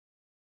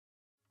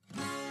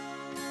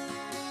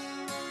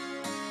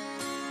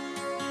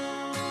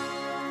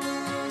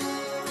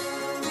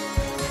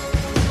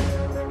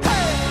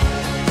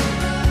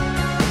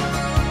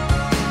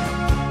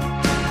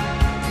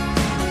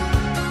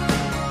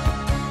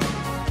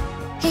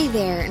Hey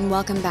there, and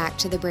welcome back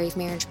to the Brave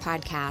Marriage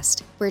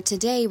Podcast, where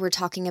today we're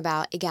talking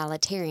about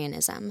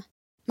egalitarianism.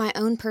 My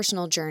own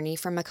personal journey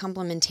from a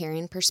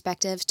complementarian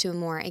perspective to a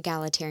more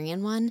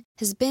egalitarian one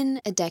has been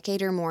a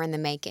decade or more in the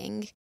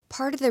making.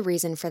 Part of the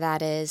reason for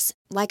that is,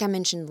 like I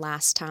mentioned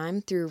last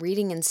time, through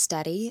reading and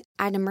study,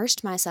 I'd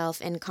immersed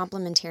myself in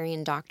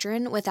complementarian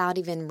doctrine without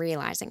even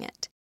realizing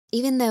it.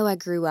 Even though I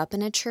grew up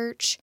in a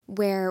church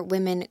where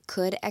women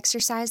could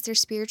exercise their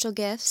spiritual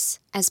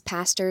gifts as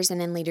pastors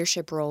and in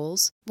leadership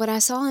roles, what I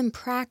saw in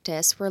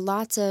practice were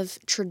lots of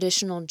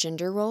traditional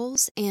gender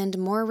roles and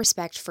more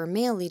respect for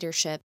male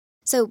leadership.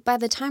 So by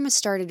the time I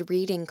started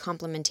reading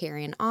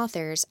complementarian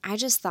authors, I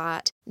just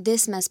thought,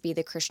 this must be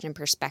the Christian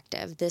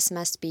perspective. This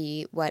must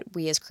be what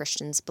we as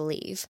Christians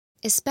believe.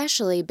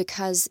 Especially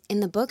because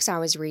in the books I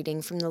was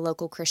reading from the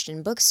local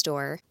Christian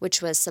bookstore,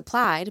 which was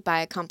supplied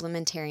by a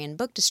complementarian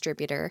book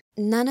distributor,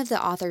 none of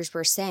the authors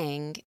were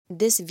saying,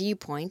 this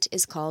viewpoint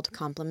is called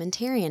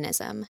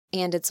complementarianism,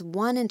 and it's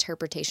one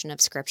interpretation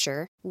of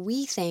Scripture.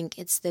 We think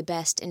it's the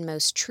best and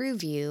most true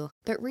view,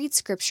 but read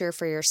Scripture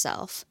for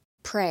yourself.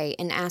 Pray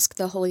and ask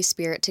the Holy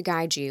Spirit to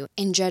guide you,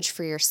 and judge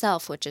for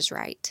yourself which is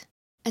right.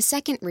 A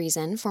second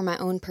reason for my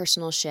own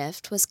personal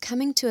shift was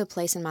coming to a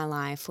place in my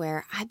life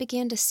where I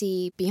began to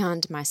see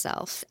beyond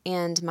myself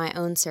and my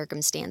own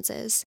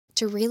circumstances,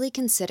 to really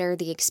consider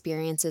the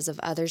experiences of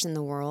others in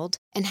the world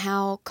and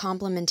how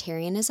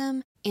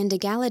complementarianism and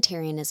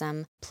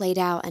egalitarianism played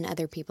out in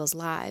other people's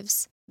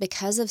lives.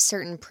 Because of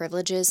certain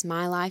privileges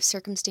my life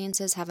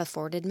circumstances have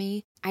afforded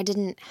me, I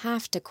didn't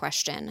have to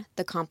question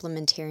the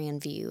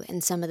complementarian view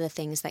and some of the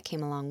things that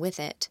came along with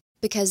it,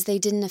 because they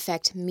didn't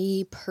affect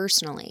me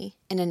personally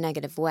in a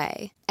negative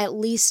way, at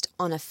least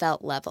on a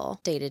felt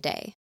level day to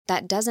day.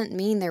 That doesn't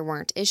mean there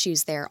weren't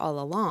issues there all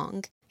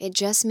along. It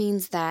just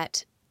means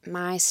that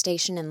my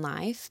station in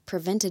life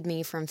prevented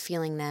me from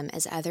feeling them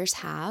as others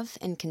have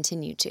and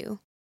continue to.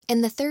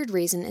 And the third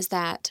reason is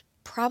that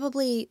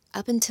probably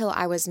up until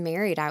I was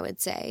married, I would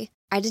say,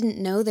 I didn't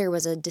know there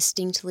was a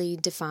distinctly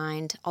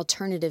defined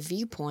alternative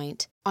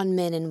viewpoint on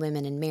men and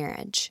women in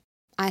marriage.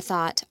 I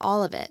thought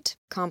all of it,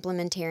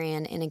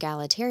 complementarian and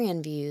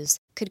egalitarian views,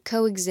 could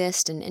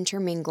coexist and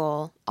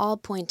intermingle, all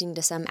pointing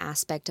to some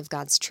aspect of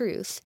God's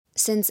truth,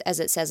 since, as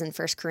it says in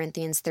 1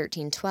 Corinthians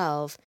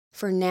 13:12,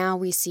 "For now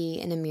we see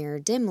in a mirror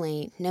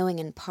dimly, knowing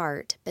in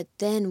part, but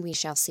then we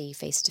shall see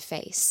face to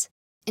face."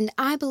 And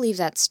I believe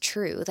that's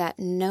true, that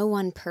no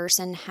one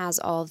person has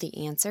all the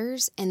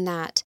answers, and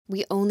that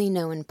we only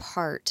know in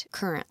part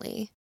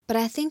currently. But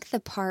I think the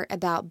part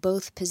about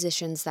both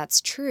positions that's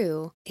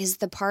true is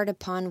the part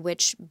upon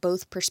which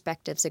both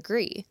perspectives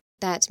agree,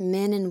 that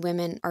men and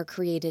women are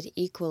created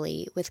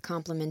equally with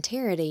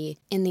complementarity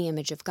in the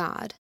image of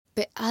God.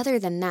 But other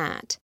than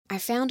that, I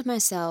found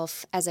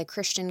myself, as a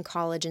Christian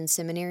college and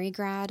seminary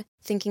grad,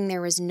 thinking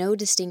there was no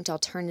distinct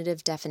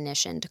alternative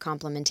definition to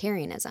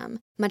complementarianism,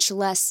 much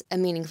less a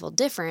meaningful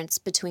difference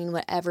between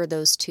whatever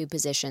those two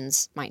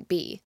positions might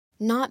be.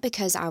 Not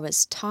because I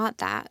was taught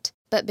that,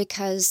 but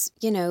because,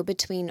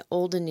 between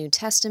Old and New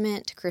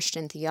Testament,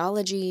 Christian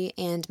theology,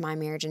 and my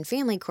marriage and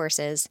family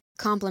courses,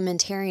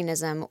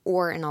 complementarianism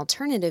or an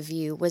alternative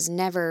view was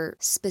never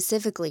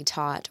specifically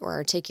taught or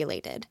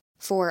articulated,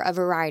 for a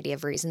variety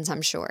of reasons,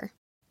 I'm sure.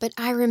 But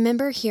I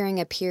remember hearing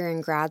a peer in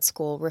grad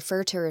school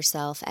refer to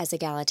herself as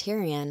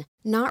egalitarian,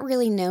 not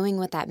really knowing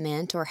what that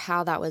meant or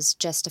how that was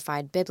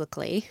justified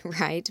biblically,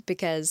 right?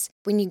 Because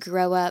when you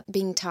grow up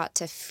being taught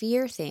to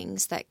fear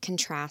things that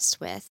contrast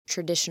with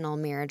traditional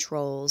marriage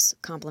roles,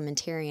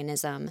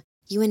 complementarianism,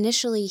 you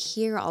initially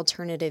hear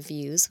alternative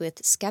views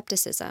with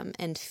skepticism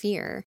and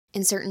fear,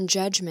 and certain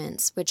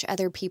judgments which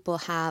other people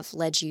have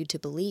led you to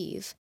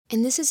believe.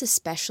 And this is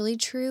especially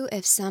true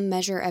if some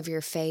measure of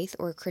your faith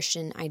or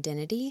Christian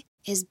identity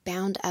is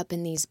bound up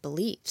in these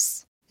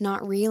beliefs,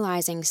 not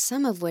realizing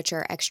some of which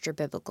are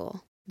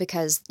extra-biblical,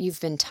 because you've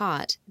been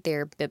taught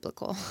they're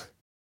biblical.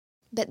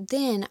 But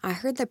then I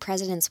heard the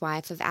president's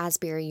wife of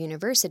Asbury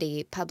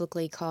University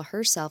publicly call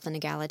herself an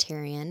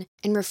egalitarian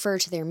and refer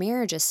to their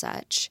marriage as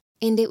such.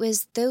 And it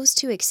was those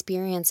two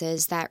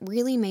experiences that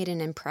really made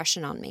an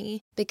impression on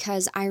me,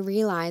 because I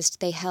realized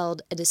they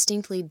held a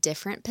distinctly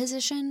different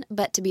position,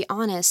 but to be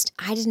honest,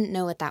 I didn't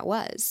know what that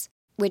was.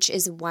 Which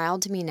is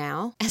wild to me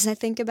now as I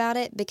think about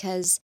it,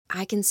 because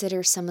I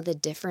consider some of the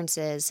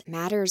differences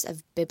matters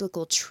of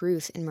biblical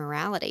truth and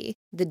morality,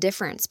 the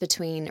difference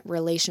between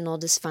relational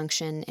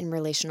dysfunction and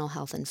relational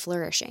health and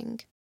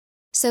flourishing.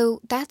 So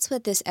that's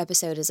what this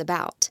episode is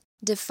about,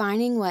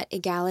 defining what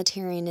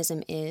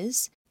egalitarianism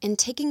is, and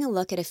taking a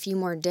look at a few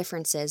more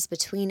differences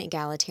between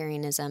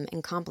egalitarianism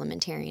and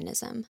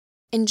complementarianism.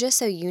 And just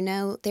so you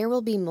know, there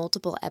will be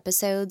multiple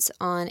episodes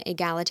on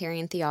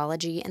egalitarian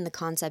theology and the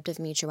concept of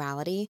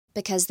mutuality,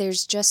 because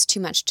there's just too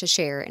much to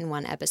share in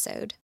one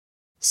episode.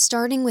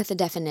 Starting with the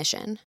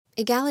definition,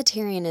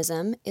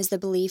 egalitarianism is the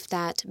belief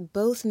that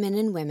both men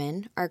and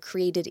women are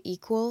created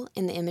equal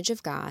in the image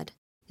of God,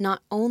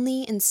 not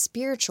only in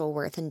spiritual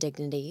worth and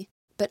dignity,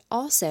 but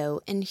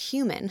also in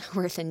human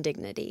worth and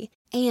dignity,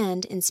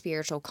 and in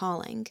spiritual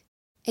calling.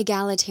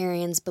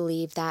 Egalitarians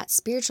believe that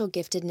spiritual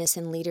giftedness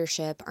and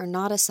leadership are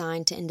not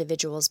assigned to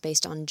individuals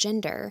based on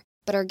gender,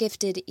 but are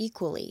gifted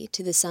equally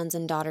to the sons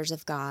and daughters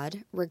of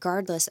God,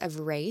 regardless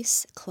of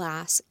race,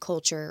 class,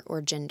 culture,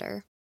 or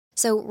gender.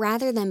 So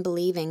rather than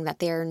believing that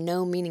there are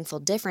no meaningful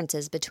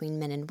differences between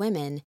men and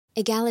women,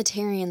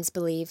 egalitarians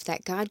believe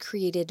that God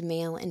created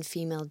male and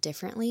female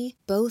differently,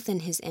 both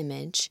in His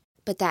image,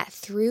 but that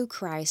through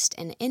Christ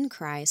and in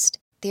Christ,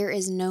 there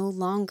is no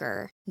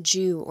longer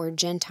Jew or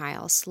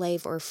Gentile,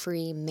 slave or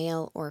free,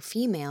 male or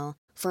female,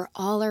 for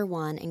all are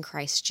one in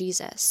Christ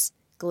Jesus.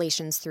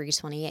 Galatians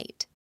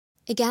 3:28.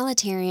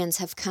 Egalitarians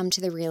have come to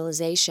the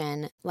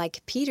realization,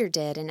 like Peter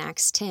did in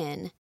Acts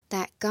 10,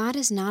 that God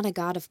is not a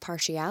God of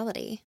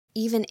partiality,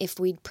 even if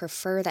we'd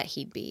prefer that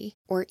He'd be,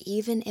 or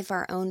even if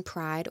our own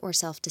pride or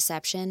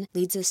self-deception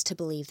leads us to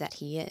believe that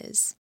He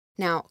is.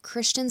 Now,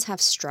 Christians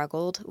have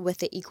struggled with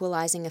the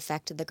equalizing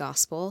effect of the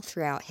gospel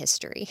throughout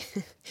history.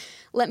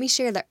 Let me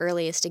share the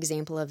earliest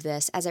example of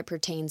this as it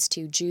pertains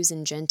to Jews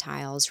and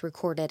Gentiles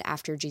recorded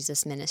after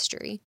Jesus'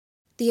 ministry.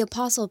 The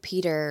Apostle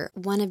Peter,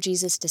 one of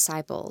Jesus'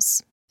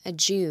 disciples, a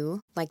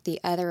Jew like the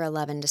other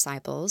 11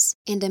 disciples,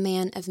 and a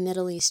man of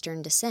Middle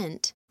Eastern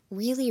descent,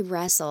 really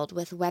wrestled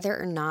with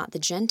whether or not the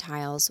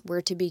Gentiles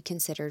were to be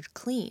considered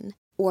clean,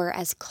 or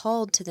as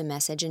called to the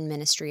message and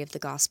ministry of the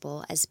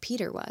gospel as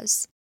Peter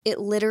was. It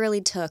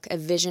literally took a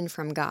vision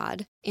from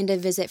God and a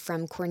visit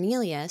from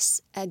Cornelius,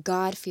 a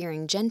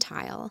God-fearing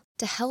Gentile,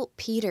 to help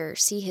Peter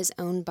see his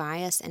own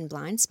bias and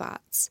blind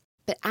spots.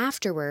 But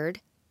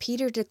afterward,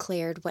 Peter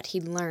declared what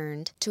he'd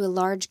learned to a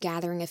large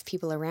gathering of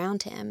people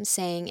around him,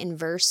 saying in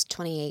verse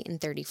 28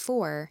 and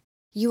 34,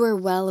 "You are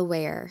well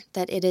aware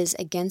that it is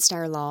against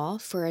our law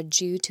for a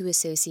Jew to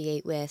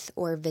associate with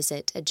or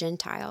visit a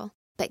Gentile.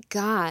 But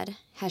God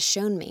has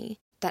shown me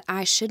that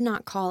I should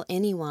not call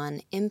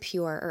anyone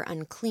impure or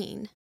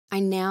unclean. I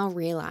now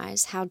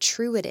realize how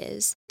true it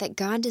is that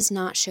God does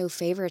not show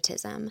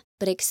favoritism,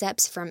 but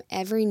accepts from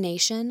every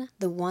nation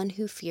the one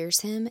who fears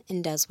Him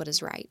and does what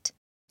is right."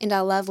 And I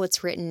love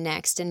what's written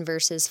next in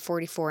verses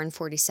 44 and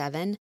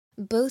 47,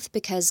 both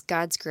because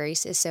God's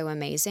grace is so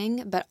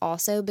amazing, but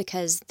also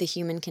because the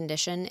human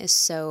condition is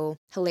so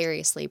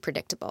hilariously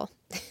predictable.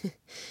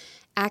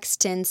 Acts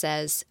 10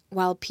 says,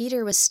 "While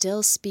Peter was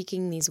still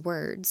speaking these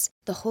words,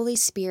 the Holy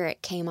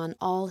Spirit came on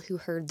all who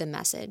heard the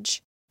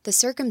message. The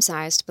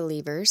circumcised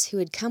believers who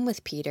had come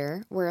with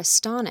Peter were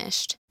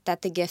astonished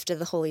that the gift of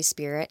the Holy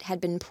Spirit had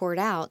been poured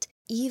out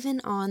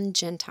even on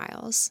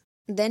Gentiles.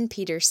 Then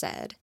Peter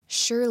said,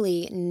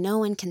 'Surely no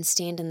one can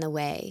stand in the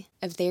way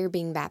of their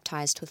being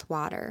baptized with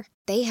water.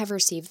 They have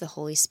received the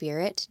Holy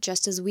Spirit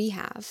just as we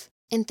have.'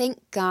 And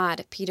thank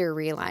God Peter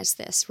realized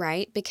this,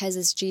 right? Because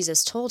as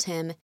Jesus told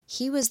him,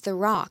 he was the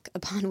rock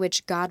upon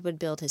which God would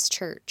build His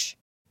church.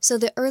 So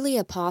the early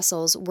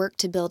apostles worked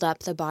to build up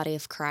the body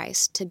of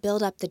Christ, to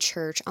build up the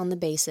church on the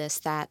basis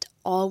that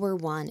all were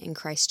one in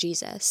Christ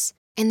Jesus.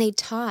 And they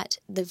taught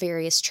the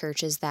various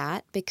churches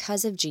that,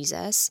 because of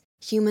Jesus,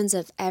 humans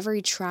of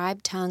every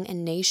tribe, tongue,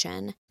 and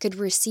nation could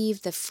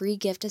receive the free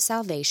gift of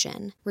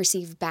salvation,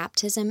 receive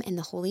baptism in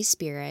the Holy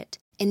Spirit,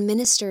 and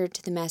minister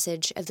to the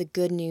message of the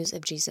good news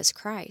of Jesus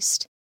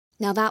Christ.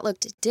 Now that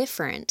looked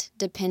different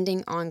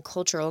depending on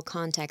cultural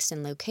context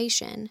and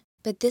location.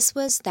 But this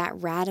was that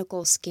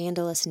radical,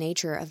 scandalous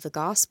nature of the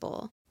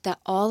gospel, that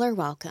all are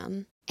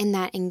welcome, and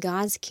that in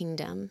God's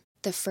kingdom,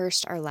 the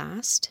first are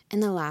last,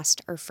 and the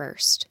last are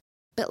first.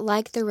 But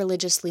like the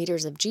religious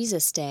leaders of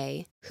Jesus'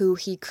 day, who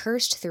He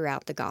cursed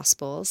throughout the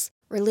Gospels,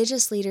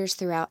 religious leaders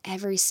throughout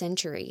every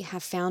century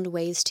have found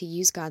ways to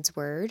use God's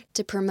word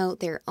to promote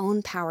their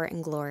own power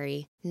and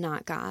glory,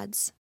 not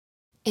God's.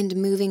 And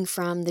moving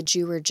from the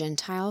Jew or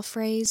Gentile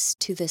phrase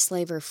to the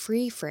slave or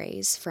free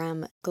phrase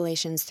from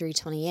Galatians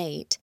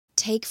 3:28,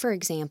 take, for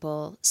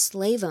example,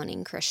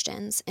 slave-owning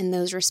Christians and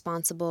those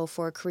responsible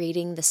for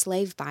creating the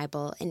Slave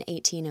Bible in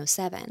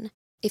 1807.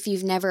 If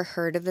you've never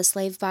heard of the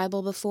Slave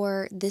Bible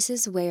before, this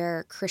is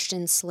where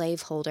Christian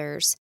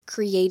slaveholders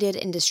created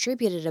and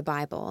distributed a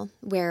Bible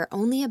where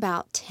only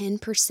about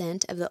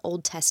 10% of the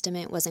Old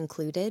Testament was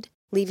included,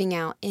 leaving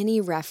out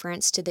any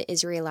reference to the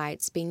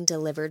Israelites being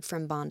delivered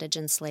from bondage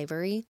and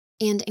slavery,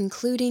 and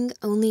including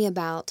only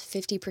about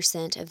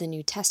 50% of the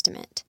New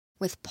Testament,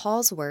 with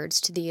Paul's words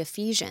to the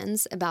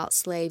Ephesians about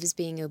slaves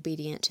being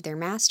obedient to their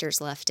masters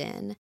left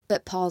in,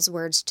 but Paul's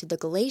words to the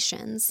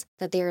Galatians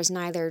that there is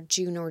neither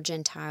Jew nor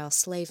Gentile,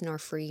 slave nor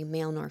free,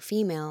 male nor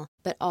female,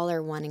 but all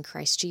are one in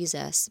Christ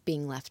Jesus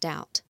being left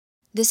out.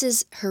 This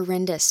is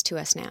horrendous to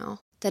us now,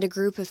 that a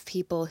group of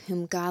people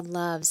whom God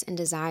loves and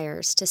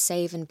desires to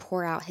save and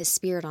pour out His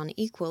Spirit on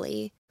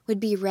equally would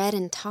be read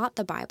and taught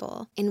the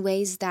Bible in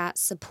ways that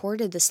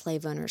supported the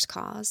slave owners'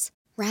 cause,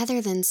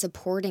 rather than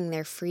supporting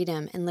their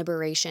freedom and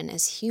liberation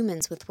as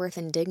humans with worth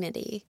and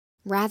dignity,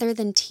 rather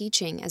than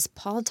teaching, as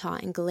Paul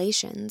taught in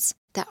Galatians,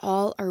 that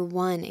all are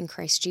one in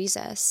Christ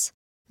Jesus,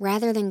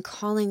 rather than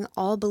calling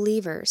all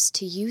believers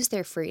to use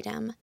their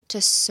freedom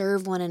to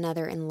serve one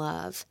another in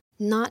love,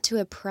 not to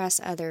oppress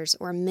others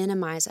or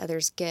minimize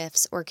others'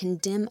 gifts or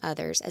condemn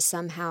others as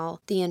somehow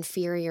the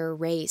inferior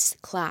race,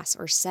 class,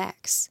 or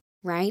sex,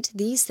 right?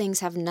 These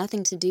things have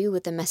nothing to do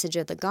with the message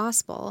of the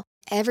gospel,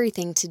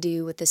 everything to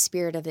do with the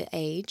spirit of the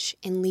age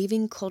and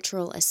leaving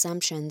cultural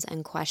assumptions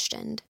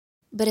unquestioned.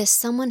 But as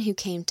someone who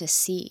came to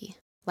see,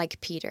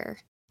 like Peter,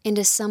 and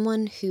as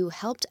someone who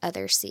helped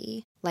others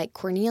see, like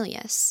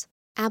Cornelius,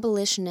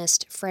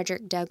 abolitionist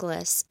Frederick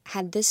Douglass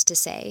had this to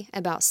say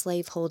about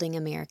slave-holding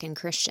American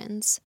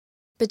Christians.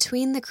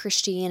 Between the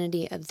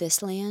Christianity of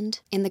this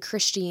land and the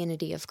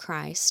Christianity of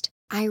Christ,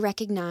 I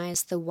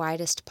recognize the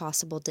widest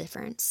possible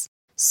difference,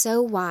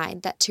 so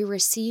wide that to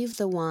receive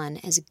the one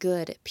as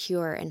good,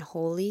 pure, and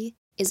holy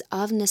is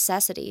of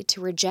necessity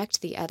to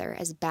reject the other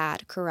as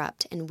bad,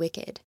 corrupt, and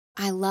wicked.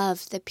 I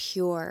love the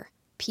pure,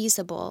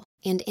 peaceable,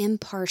 and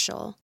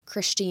impartial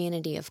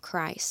Christianity of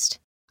Christ.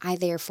 I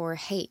therefore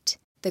hate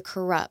the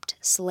corrupt,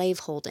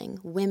 slave-holding,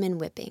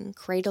 women-whipping,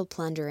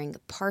 cradle-plundering,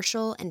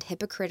 partial, and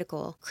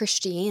hypocritical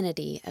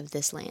Christianity of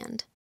this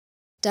land.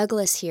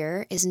 Douglass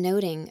here is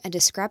noting a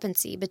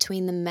discrepancy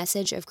between the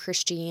message of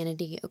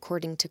Christianity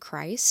according to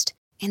Christ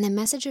and the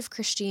message of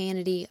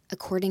Christianity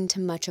according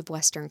to much of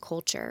Western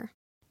culture.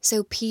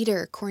 So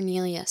Peter,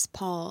 Cornelius,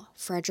 Paul,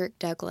 Frederick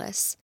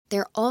Douglass,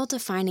 they're all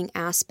defining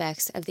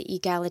aspects of the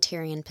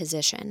egalitarian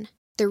position.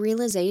 The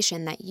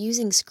realization that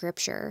using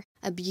Scripture,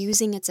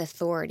 abusing its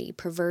authority,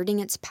 perverting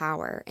its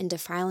power, and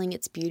defiling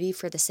its beauty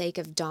for the sake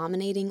of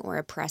dominating or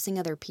oppressing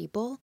other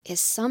people is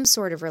some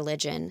sort of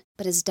religion,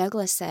 but as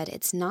Douglass said,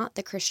 it's not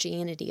the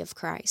Christianity of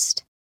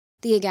Christ.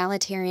 The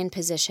egalitarian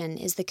position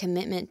is the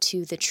commitment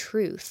to the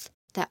truth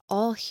that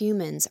all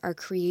humans are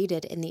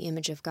created in the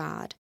image of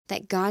God,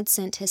 that God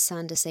sent His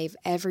Son to save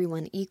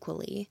everyone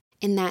equally,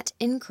 and that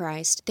in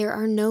Christ there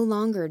are no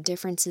longer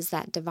differences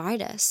that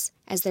divide us,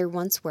 as there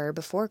once were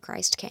before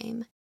Christ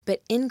came. But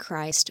in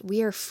Christ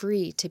we are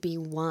free to be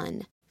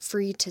one,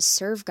 free to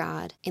serve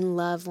God and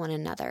love one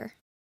another.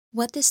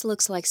 What this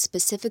looks like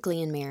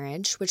specifically in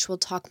marriage, which we'll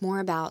talk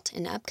more about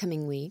in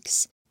upcoming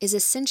weeks, is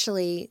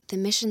essentially the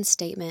mission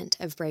statement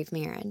of Brave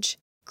Marriage: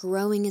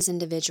 growing as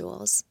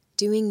individuals,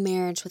 doing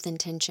marriage with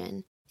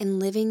intention, and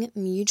living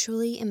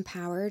mutually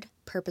empowered,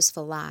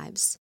 purposeful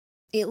lives.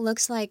 It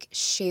looks like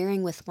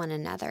sharing with one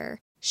another,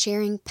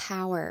 sharing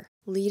power,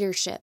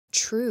 leadership,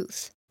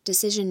 truth,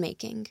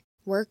 decision-making,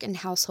 work and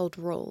household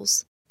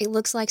roles. It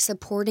looks like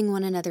supporting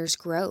one another's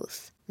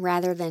growth,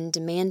 rather than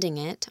demanding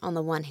it on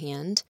the one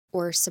hand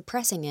or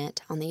suppressing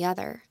it on the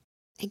other.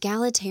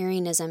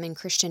 Egalitarianism in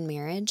Christian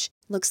marriage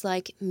looks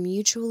like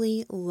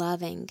mutually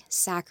loving,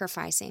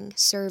 sacrificing,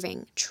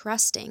 serving,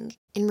 trusting,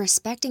 and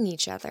respecting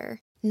each other,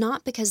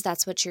 not because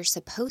that's what you're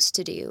supposed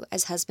to do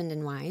as husband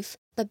and wife,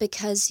 but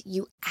because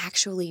you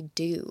actually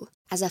do,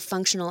 as a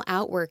functional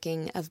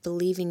outworking of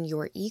believing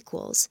you're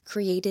equals,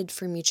 created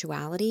for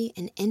mutuality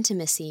and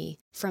intimacy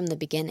from the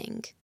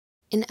beginning.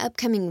 In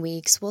upcoming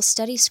weeks, we'll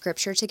study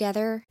Scripture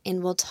together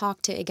and we'll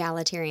talk to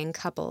egalitarian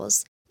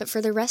couples. But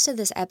for the rest of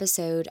this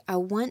episode, I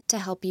want to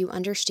help you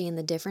understand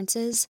the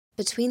differences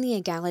between the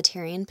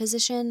egalitarian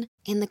position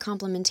and the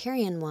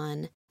complementarian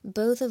one,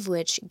 both of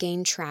which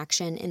gained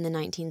traction in the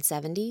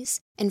 1970s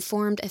and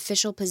formed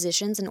official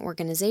positions and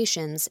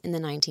organizations in the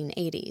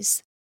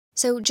 1980s.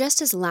 So just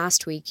as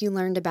last week you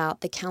learned about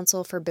the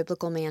Council for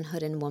Biblical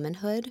Manhood and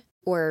Womanhood,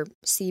 or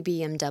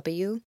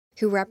CBMW,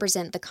 who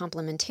represent the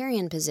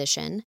complementarian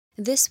position,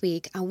 this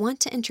week I want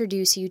to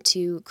introduce you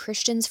to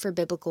Christians for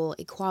Biblical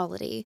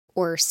Equality,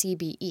 or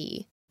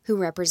CBE, who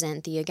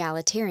represent the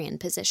egalitarian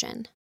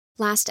position.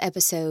 Last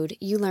episode,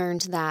 you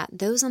learned that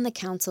those on the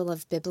Council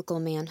of Biblical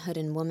Manhood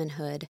and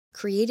Womanhood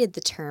created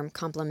the term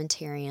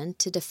complementarian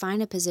to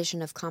define a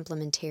position of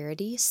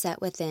complementarity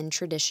set within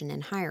tradition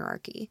and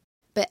hierarchy.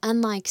 But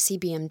unlike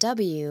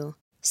CBMW,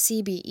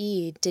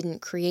 CBE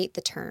didn't create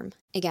the term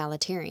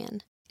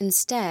egalitarian.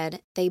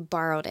 Instead, they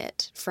borrowed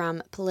it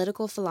from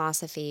political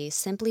philosophy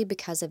simply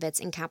because of its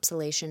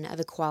encapsulation of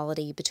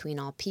equality between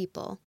all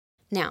people.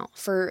 Now,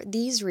 for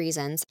these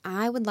reasons,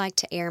 I would like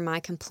to air my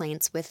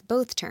complaints with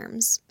both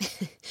terms,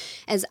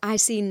 as I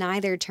see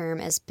neither term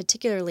as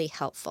particularly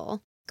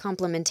helpful,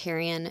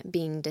 complementarian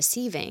being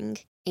deceiving,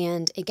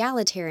 and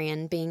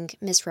egalitarian being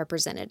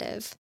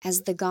misrepresentative,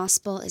 as the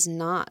gospel is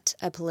not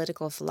a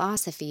political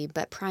philosophy,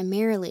 but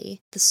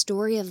primarily the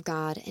story of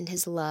God and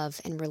His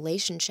love and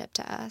relationship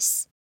to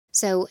us.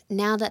 So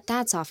now that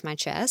that's off my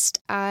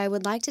chest, I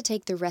would like to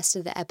take the rest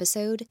of the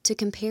episode to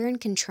compare and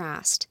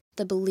contrast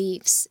the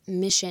beliefs,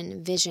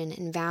 mission, vision,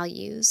 and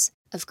values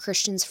of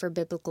Christians for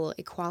Biblical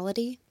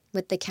Equality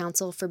with the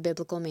Council for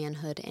Biblical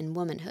Manhood and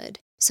Womanhood,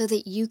 so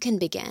that you can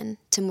begin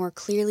to more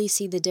clearly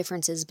see the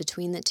differences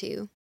between the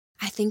two.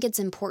 I think it's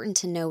important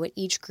to know what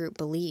each group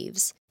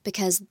believes,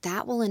 because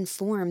that will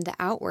inform the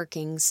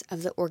outworkings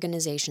of the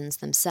organizations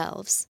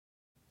themselves.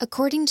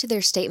 According to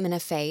their statement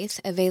of faith,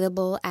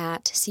 available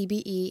at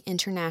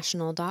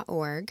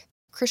cbeinternational.org,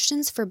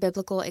 Christians for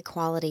Biblical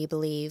Equality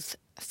believe,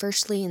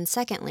 firstly and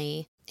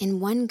secondly, in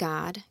one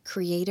God,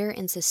 creator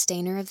and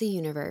sustainer of the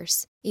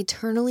universe,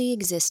 eternally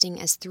existing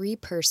as three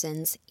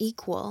persons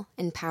equal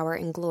in power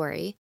and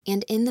glory,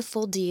 and in the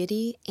full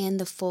deity and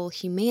the full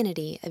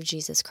humanity of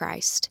Jesus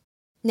Christ.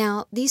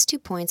 Now, these 2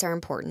 points are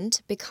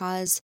important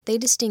because they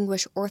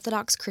distinguish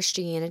Orthodox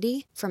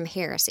Christianity from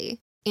heresy.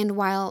 And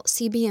while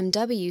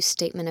CBMW's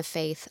statement of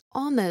faith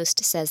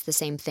almost says the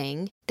same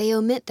thing, they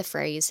omit the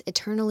phrase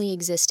eternally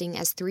existing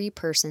as three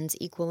persons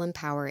equal in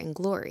power and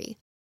glory.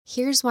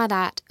 Here's why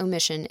that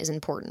omission is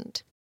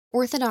important.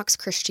 Orthodox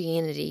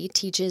Christianity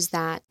teaches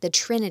that the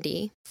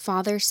Trinity,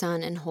 Father,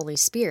 Son, and Holy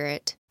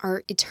Spirit,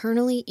 are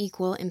eternally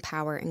equal in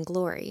power and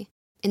glory.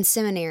 In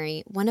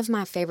seminary, one of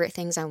my favorite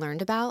things I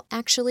learned about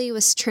actually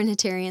was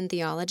Trinitarian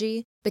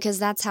theology, because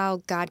that's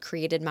how God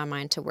created my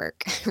mind to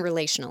work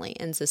relationally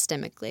and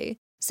systemically.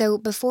 So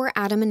before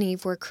Adam and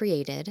Eve were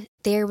created,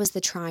 there was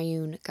the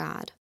triune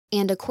God.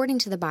 And according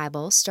to the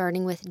Bible,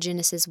 starting with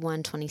Genesis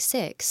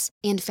 1:26,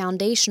 and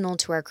foundational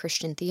to our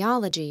Christian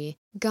theology,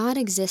 God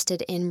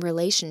existed in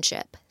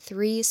relationship,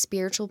 three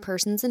spiritual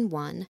persons in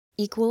one,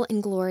 equal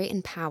in glory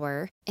and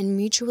power, and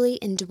mutually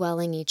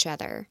indwelling each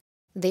other,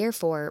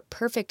 therefore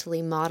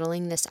perfectly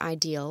modeling this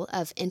ideal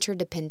of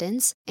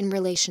interdependence and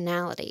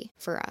relationality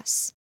for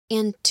us.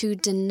 And to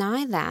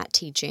deny that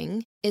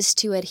teaching is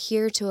to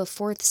adhere to a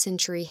 4th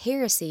century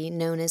heresy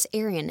known as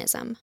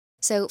Arianism.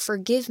 So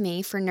forgive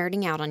me for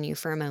nerding out on you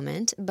for a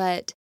moment,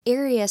 but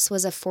Arius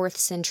was a 4th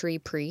century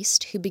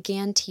priest who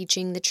began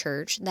teaching the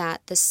church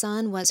that the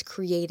Son was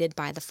created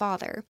by the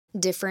Father,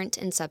 different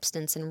in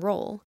substance and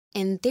role,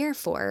 and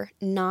therefore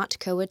not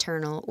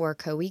co-eternal or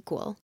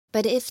co-equal.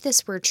 But if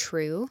this were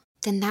true,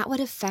 then that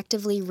would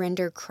effectively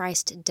render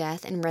Christ's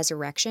death and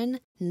resurrection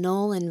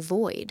null and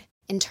void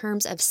in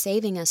terms of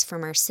saving us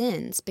from our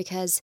sins,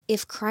 because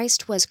if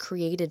Christ was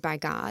created by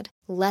God,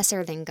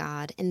 lesser than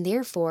God, and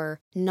therefore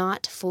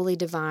not fully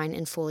divine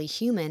and fully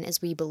human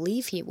as we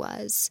believe he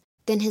was,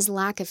 then his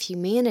lack of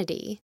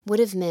humanity would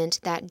have meant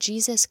that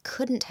Jesus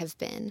couldn't have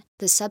been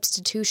the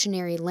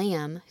substitutionary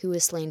lamb who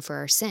was slain for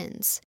our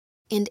sins.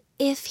 And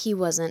if he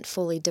wasn't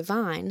fully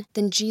divine,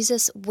 then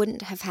Jesus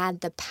wouldn't have had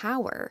the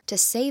power to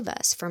save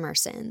us from our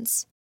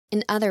sins.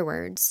 In other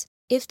words,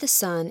 if the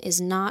Son is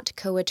not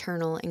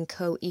co-eternal and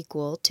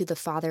co-equal to the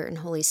Father and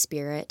Holy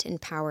Spirit in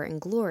power and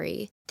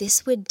glory,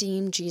 this would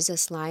deem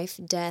Jesus' life,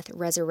 death,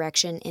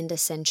 resurrection, and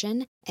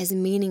ascension as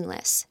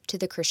meaningless to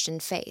the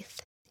Christian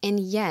faith. And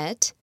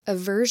yet, a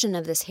version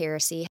of this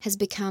heresy has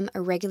become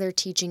a regular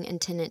teaching and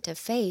tenet of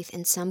faith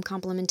in some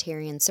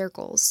complementarian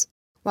circles.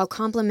 While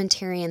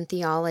complementarian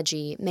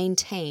theology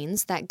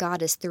maintains that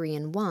God is three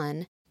in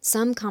one,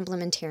 some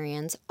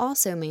complementarians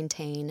also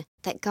maintain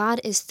that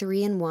God is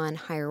three in one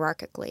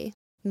hierarchically,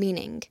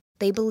 meaning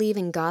they believe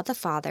in God the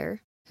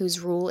Father, whose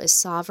rule is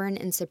sovereign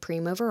and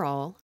supreme over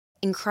all,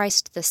 in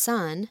Christ the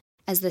Son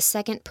as the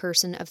second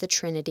person of the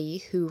Trinity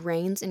who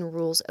reigns and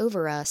rules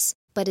over us,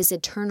 but is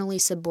eternally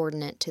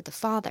subordinate to the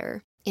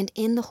Father, and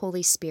in the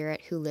Holy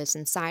Spirit who lives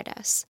inside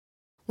us.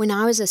 When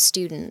I was a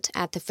student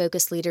at the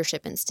Focus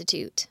Leadership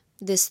Institute,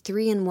 this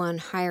three-in-one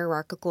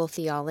hierarchical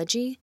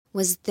theology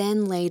was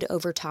then laid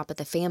over top of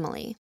the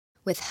family,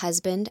 with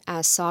husband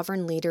as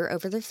sovereign leader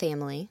over the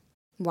family,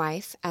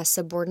 wife as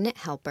subordinate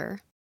helper,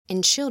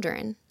 and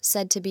children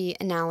said to be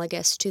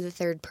analogous to the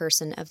third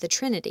person of the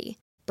Trinity,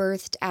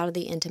 birthed out of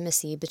the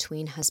intimacy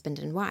between husband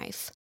and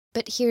wife.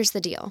 But here's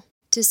the deal.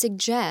 To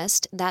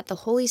suggest that the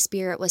Holy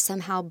Spirit was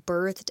somehow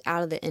birthed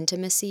out of the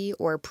intimacy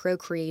or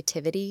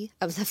procreativity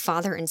of the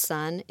Father and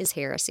Son is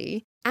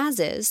heresy, as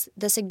is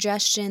the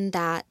suggestion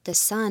that the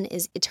Son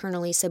is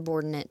eternally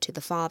subordinate to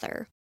the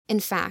Father. In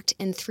fact,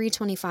 in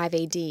 325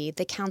 AD,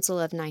 the Council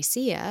of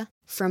Nicaea,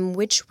 from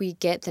which we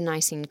get the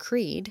Nicene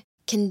Creed,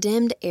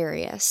 condemned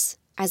Arius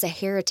as a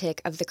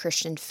heretic of the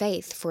Christian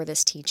faith for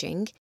this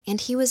teaching,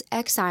 and he was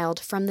exiled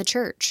from the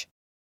church.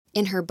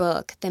 In her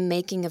book, The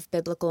Making of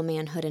Biblical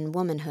Manhood and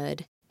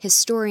Womanhood,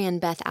 historian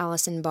Beth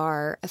Allison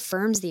Barr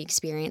affirms the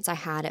experience I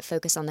had at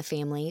Focus on the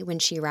Family when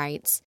she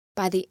writes,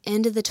 "By the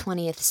end of the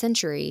 20th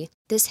century,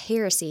 this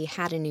heresy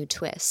had a new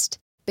twist.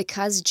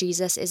 Because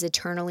Jesus is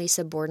eternally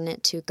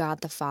subordinate to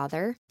God the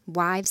Father,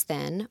 wives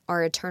then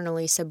are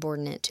eternally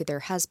subordinate to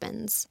their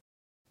husbands."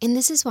 And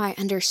this is why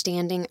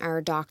understanding our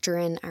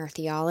doctrine, our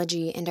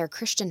theology, and our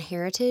Christian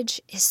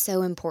heritage is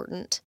so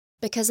important.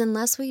 Because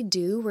unless we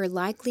do, we're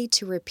likely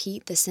to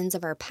repeat the sins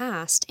of our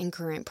past in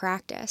current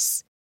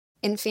practice.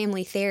 In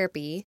family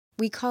therapy,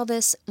 we call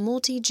this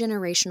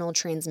multi-generational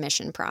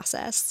transmission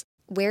process,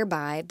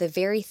 whereby the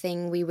very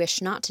thing we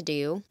wish not to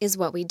do is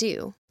what we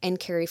do and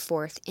carry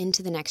forth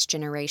into the next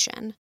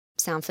generation.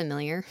 Sound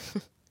familiar?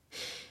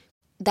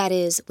 That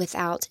is,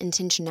 without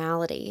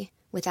intentionality,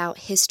 without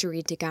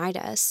history to guide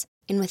us,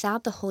 and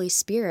without the Holy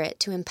Spirit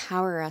to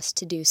empower us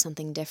to do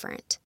something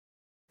different.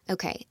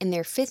 Okay, in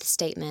their 5th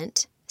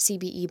statement,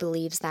 CBE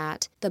believes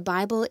that the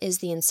Bible is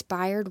the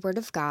inspired Word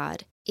of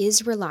God,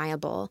 is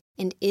reliable,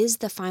 and is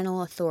the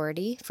final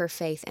authority for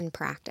faith and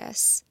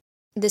practice.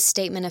 This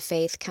statement of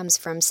faith comes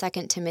from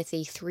 2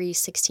 Timothy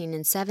 3:16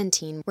 and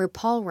 17, where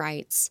Paul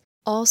writes,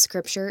 All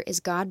Scripture is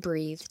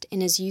God-breathed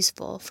and is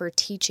useful for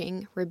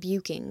teaching,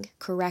 rebuking,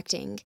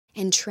 correcting,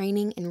 and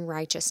training in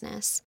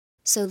righteousness,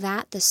 so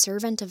that the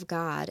servant of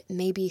God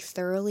may be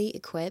thoroughly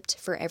equipped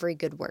for every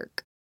good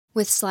work.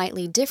 With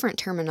slightly different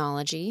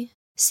terminology,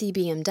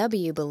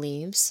 CBMW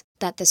believes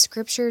that the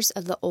Scriptures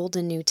of the Old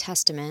and New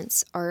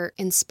Testaments are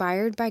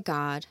inspired by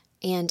God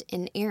and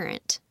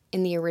inerrant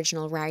in the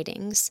original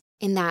writings,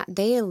 in that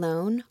they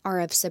alone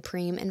are of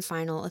supreme and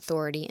final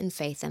authority in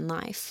faith and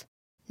life.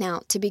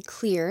 Now, to be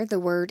clear, the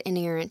word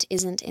inerrant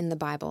isn't in the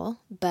Bible,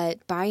 but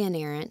by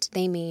inerrant,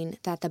 they mean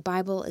that the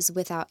Bible is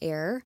without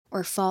error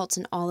or fault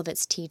in all of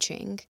its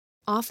teaching,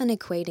 often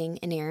equating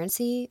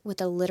inerrancy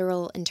with a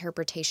literal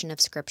interpretation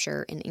of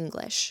Scripture in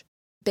English.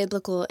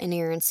 Biblical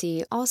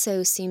inerrancy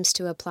also seems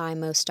to apply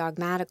most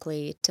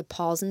dogmatically to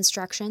Paul's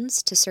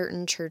instructions to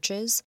certain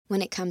churches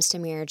when it comes to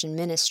marriage and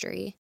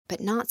ministry,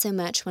 but not so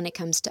much when it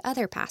comes to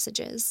other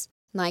passages,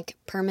 like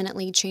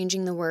permanently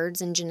changing the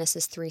words in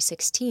Genesis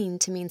 3:16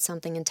 to mean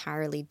something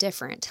entirely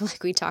different,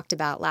 like we talked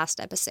about last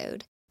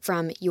episode,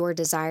 from your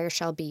desire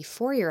shall be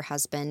for your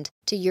husband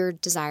to your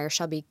desire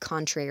shall be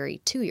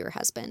contrary to your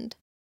husband.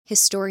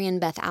 Historian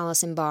Beth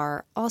Allison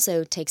Barr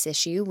also takes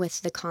issue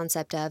with the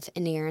concept of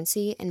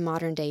inerrancy in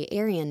modern-day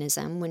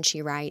Arianism when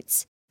she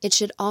writes, "It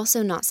should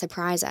also not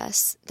surprise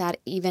us that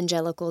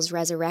evangelicals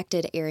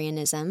resurrected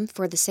Arianism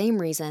for the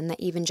same reason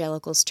that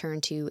evangelicals turn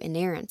to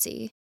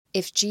inerrancy.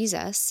 If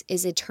Jesus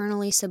is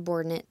eternally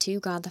subordinate to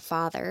God the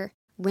Father,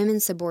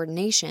 women's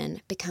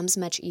subordination becomes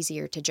much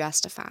easier to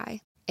justify,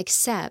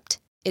 except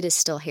it is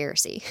still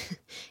heresy."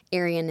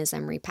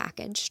 Arianism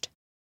repackaged.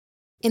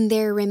 In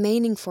their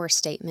remaining 4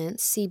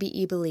 statements,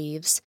 CBE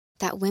believes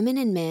that women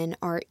and men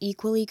are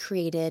equally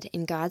created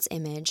in God's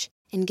image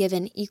and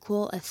given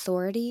equal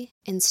authority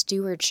and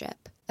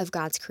stewardship of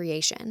God's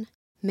creation.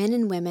 Men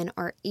and women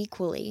are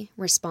equally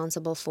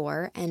responsible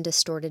for and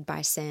distorted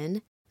by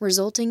sin,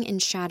 resulting in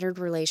shattered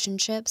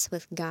relationships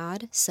with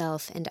God,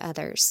 self, and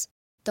others.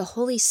 The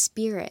Holy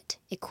Spirit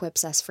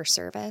equips us for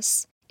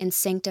service and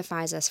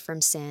sanctifies us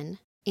from sin,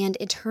 and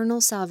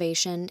eternal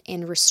salvation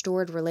and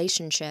restored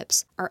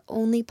relationships are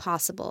only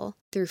possible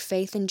through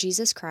faith in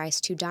Jesus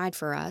Christ, who died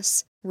for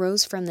us,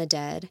 rose from the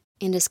dead,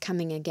 and is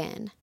coming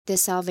again.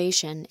 This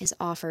salvation is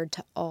offered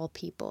to all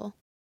people.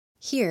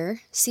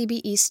 Here,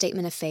 CBE's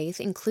statement of faith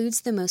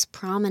includes the most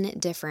prominent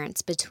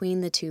difference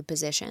between the two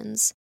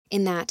positions,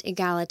 in that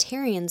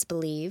egalitarians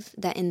believe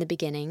that in the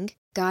beginning,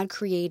 God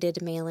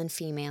created male and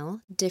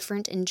female,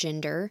 different in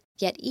gender,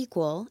 yet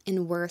equal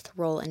in worth,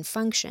 role, and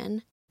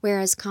function,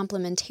 whereas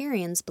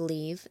complementarians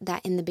believe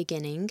that in the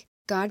beginning,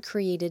 God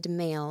created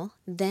male,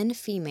 then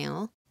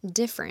female,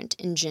 different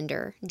in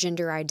gender,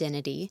 gender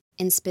identity,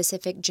 and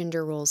specific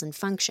gender roles and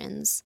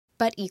functions,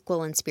 but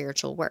equal in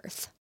spiritual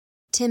worth.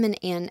 Tim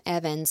and Ann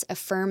Evans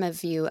affirm a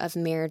view of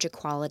marriage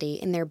equality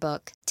in their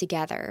book,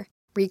 Together,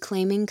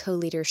 Reclaiming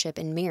Co-Leadership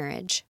in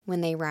Marriage,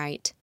 when they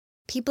write,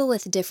 "People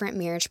with different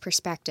marriage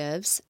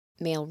perspectives,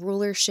 male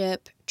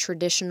rulership,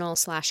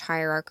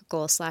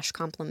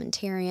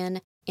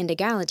 traditional/hierarchical/complementarian, and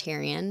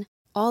egalitarian,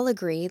 all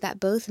agree that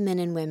both men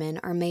and women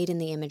are made in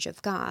the image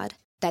of God,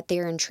 that they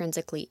are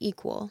intrinsically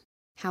equal.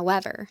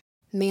 However,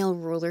 male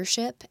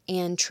rulership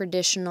and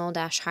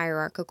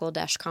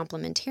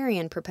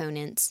traditional/hierarchical/complementarian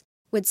proponents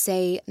would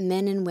say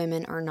men and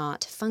women are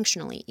not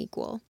functionally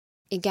equal.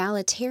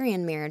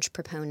 Egalitarian marriage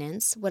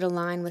proponents would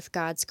align with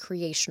God's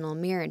creational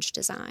marriage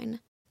design.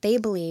 They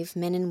believe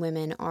men and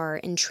women are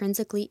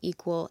intrinsically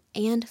equal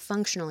and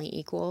functionally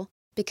equal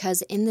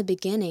because in the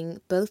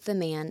beginning, both the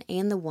man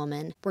and the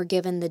woman were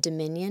given the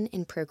dominion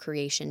and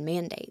procreation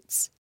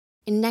mandates."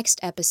 In next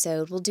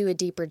episode, we'll do a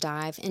deeper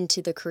dive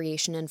into the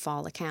creation and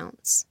fall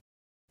accounts.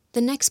 The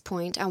next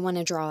point I want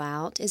to draw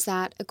out is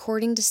that,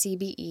 according to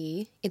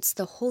CBE, it's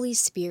the Holy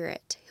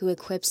Spirit who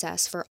equips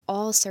us for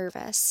all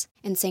service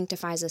and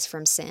sanctifies us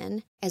from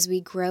sin as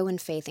we grow in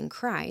faith in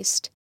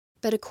Christ,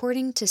 but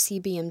according to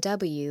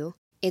CBMW,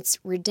 it's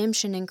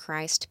redemption in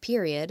Christ,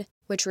 period,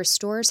 which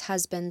restores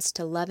husbands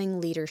to loving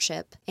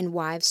leadership and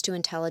wives to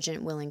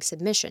intelligent, willing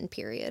submission,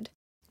 period.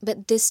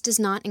 But this does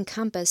not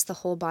encompass the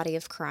whole body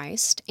of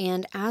Christ,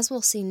 and as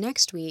we'll see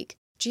next week,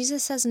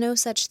 Jesus says no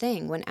such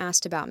thing when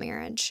asked about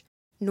marriage.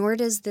 Nor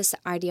does this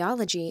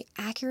ideology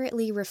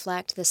accurately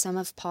reflect the sum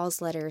of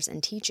Paul's letters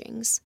and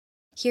teachings.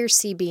 Here's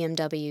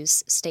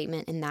CBMW's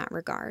statement in that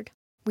regard.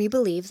 "We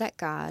believe that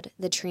God,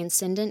 the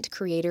transcendent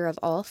creator of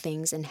all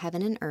things in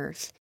heaven and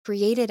earth,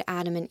 created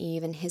Adam and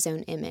Eve in his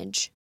own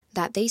image,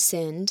 that they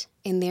sinned,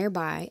 and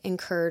thereby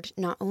incurred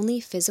not only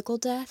physical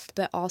death,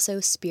 but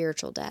also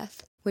spiritual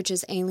death, which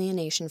is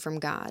alienation from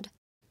God.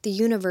 The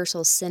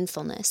universal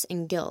sinfulness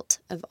and guilt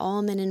of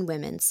all men and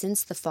women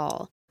since the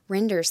fall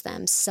renders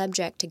them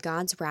subject to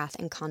God's wrath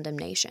and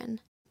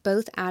condemnation.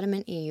 Both Adam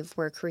and Eve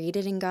were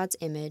created in God's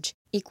image,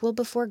 equal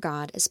before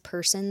God as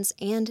persons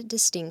and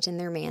distinct in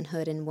their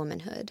manhood and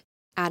womanhood.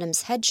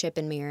 Adam's headship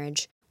in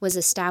marriage was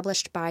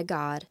established by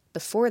God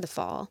before the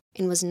fall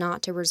and was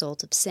not a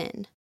result of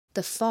sin.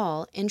 The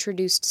fall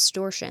introduced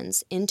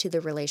distortions into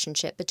the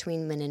relationship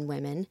between men and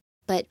women,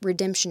 but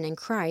redemption in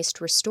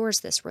Christ restores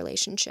this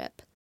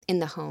relationship. In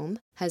the home,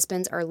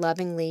 husbands are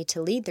lovingly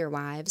to lead their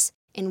wives,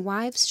 and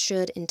wives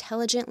should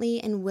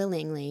intelligently and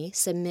willingly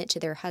submit to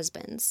their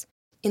husbands.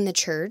 In the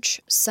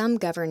church, some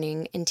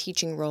governing and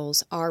teaching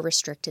roles are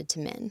restricted to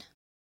men.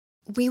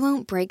 We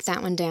won't break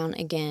that one down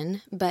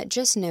again, but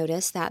just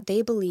notice that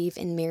they believe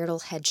in marital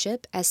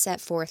headship as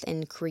set forth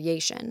in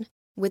creation,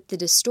 with the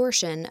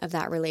distortion of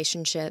that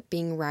relationship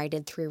being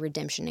righted through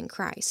redemption in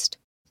Christ.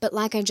 But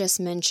like I just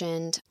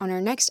mentioned, on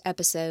our next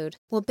episode,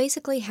 we'll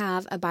basically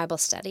have a Bible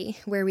study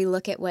where we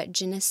look at what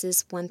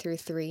Genesis 1 through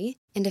 3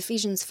 and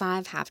Ephesians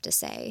 5 have to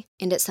say,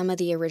 and at some of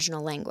the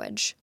original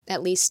language,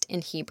 at least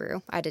in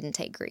Hebrew. I didn't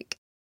take Greek.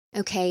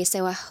 Okay,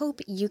 so I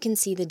hope you can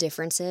see the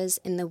differences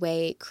in the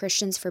way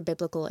Christians for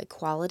Biblical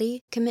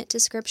Equality commit to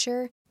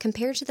Scripture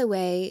compared to the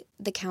way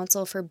the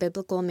Council for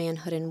Biblical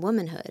Manhood and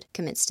Womanhood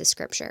commits to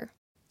Scripture.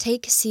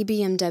 Take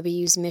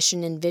CBMW's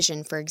mission and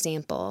vision, for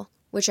example,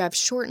 which I've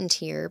shortened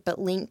here but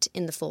linked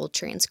in the full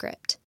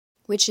transcript,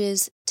 which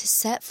is to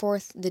set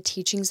forth the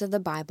teachings of the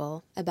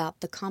Bible about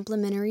the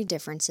complementary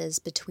differences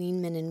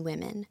between men and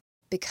women,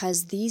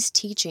 because these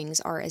teachings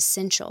are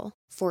essential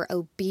for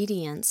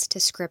obedience to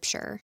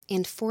Scripture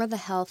and for the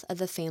health of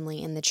the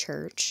family in the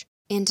church,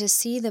 and to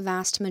see the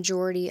vast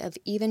majority of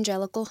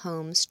evangelical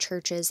homes,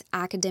 churches,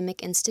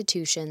 academic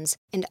institutions,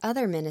 and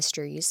other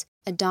ministries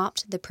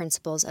adopt the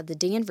principles of the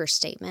Danvers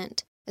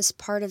Statement as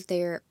part of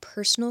their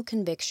personal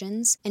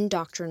convictions and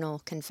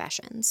doctrinal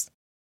confessions.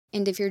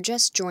 And if you're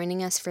just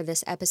joining us for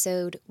this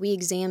episode, we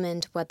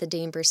examined what the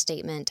Danvers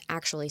Statement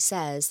actually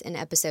says in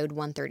episode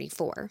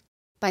 134.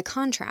 By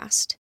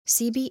contrast,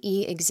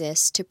 CBE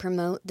exists to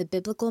promote the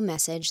biblical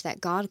message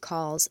that God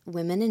calls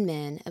women and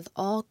men of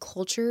all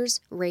cultures,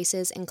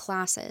 races, and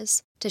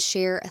classes to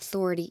share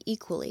authority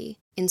equally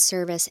in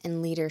service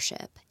and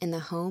leadership in the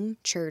home,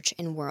 church,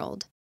 and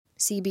world.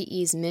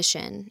 CBE's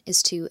mission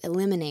is to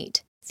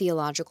eliminate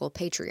theological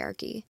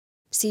patriarchy.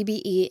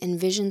 CBE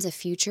envisions a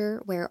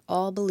future where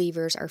all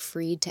believers are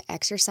freed to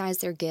exercise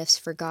their gifts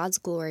for God's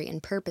glory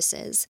and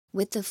purposes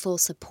with the full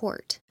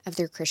support of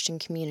their Christian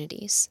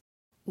communities.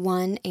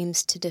 One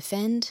aims to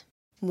defend,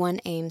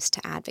 one aims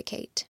to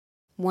advocate.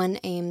 One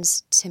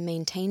aims to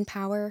maintain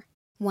power,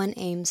 one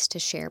aims to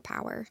share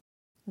power.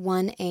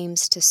 One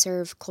aims to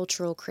serve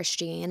cultural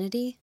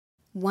Christianity,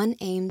 one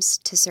aims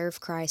to serve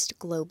Christ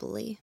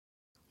globally.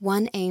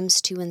 One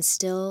aims to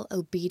instill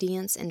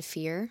obedience and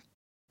fear.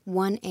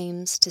 One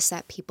aims to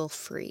set people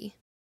free.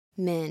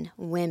 Men,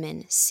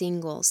 women,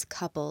 singles,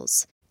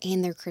 couples,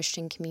 and their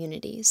Christian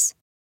communities.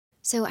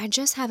 So I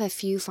just have a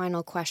few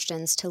final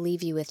questions to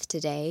leave you with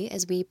today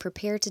as we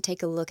prepare to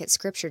take a look at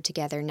Scripture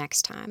together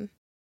next time.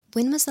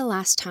 When was the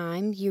last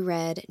time you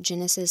read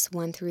Genesis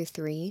 1 through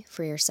 3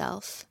 for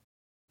yourself?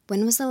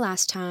 When was the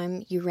last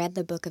time you read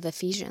the book of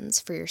Ephesians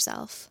for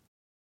yourself?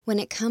 When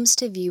it comes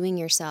to viewing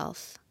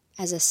yourself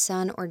as a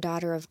son or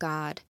daughter of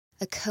God,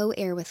 a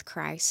co-heir with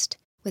Christ,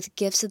 with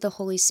gifts of the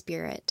Holy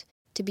Spirit,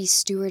 to be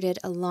stewarded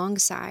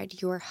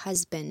alongside your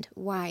husband,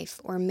 wife,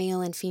 or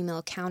male and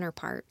female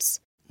counterparts,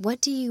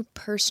 what do you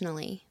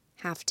personally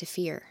have to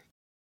fear?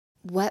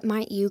 What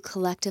might you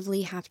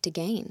collectively have to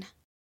gain?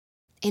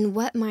 And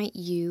what might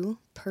you,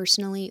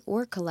 personally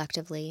or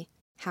collectively,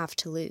 have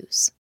to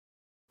lose?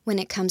 When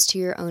it comes to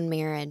your own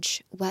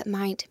marriage, what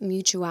might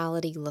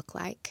mutuality look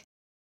like?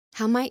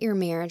 How might your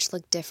marriage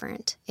look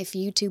different if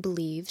you two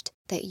believed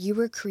that you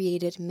were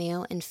created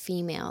male and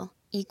female,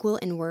 equal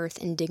in worth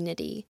and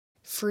dignity,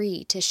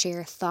 free to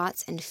share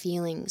thoughts and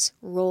feelings,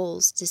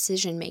 roles,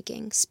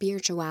 decision-making,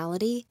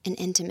 spirituality, and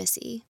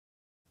intimacy?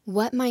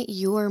 What might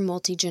your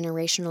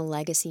multi-generational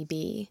legacy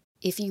be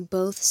if you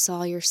both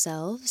saw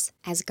yourselves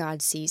as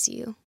God sees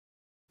you?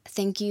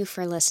 Thank you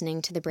for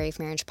listening to the Brave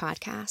Marriage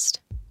Podcast.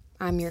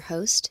 I'm your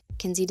host,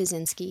 Kinsey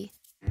Dazinski.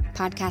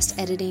 Podcast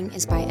editing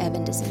is by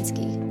Evan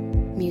Dazinski.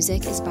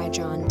 Music is by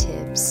John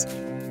Tibbs.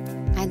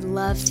 I'd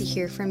love to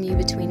hear from you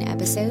between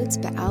episodes,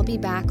 but I'll be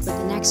back with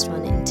the next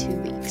one in 2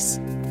 weeks.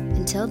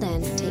 Until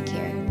then, take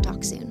care.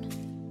 Talk soon.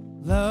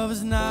 Love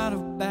is not a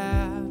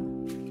battle.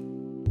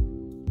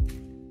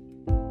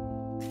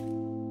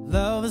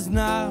 Love is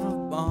not a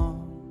bomb.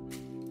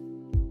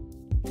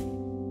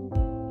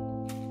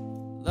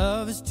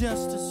 Love is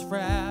just as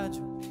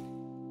fragile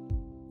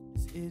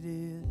as it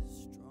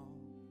is strong.